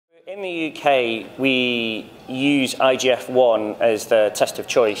In the UK, we use IGF-1 as the test of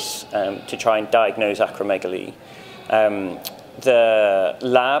choice to try and diagnose acromegaly. The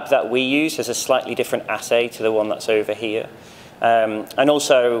lab that we use has a slightly different assay to the one that's over here. And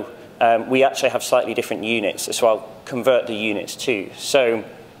also, we actually have slightly different units, so I'll convert the units too. So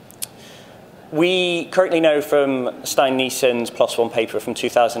we currently know from Stein-Nielsen's PLOS One paper from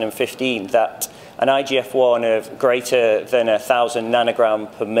 2015 that an IGF-1 of greater than 1,000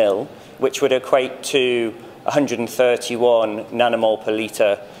 nanogram per mil, which would equate to 131 nanomole per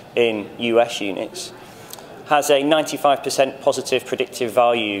litre in US units, has a 95% positive predictive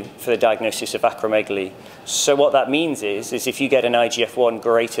value for the diagnosis of acromegaly. So what that means is if you get an IGF-1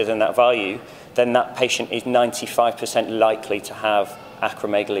 greater than that value, then that patient is 95% likely to have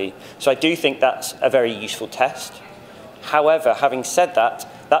acromegaly. So I do think that's a very useful test. However, having said that,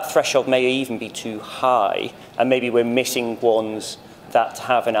 that threshold may even be too high, and maybe we're missing ones that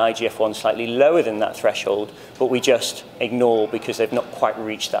have an IGF-1 slightly lower than that threshold, but we just ignore because they've not quite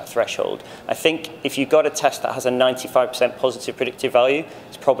reached that threshold. I think if you've got a test that has a 95% positive predictive value,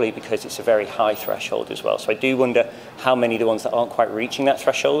 it's probably because it's a very high threshold as well. So I do wonder how many of the ones that aren't quite reaching that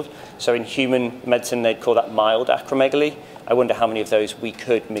threshold. So in human medicine, they'd call that mild acromegaly. I wonder how many of those we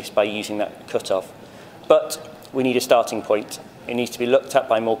could miss by using that cutoff. But we need a starting point. It needs to be looked at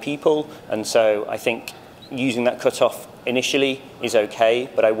by more people, and so I think using that cutoff initially is okay,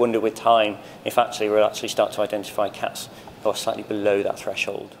 but I wonder with time if actually we'll start to identify cats who are slightly below that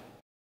threshold.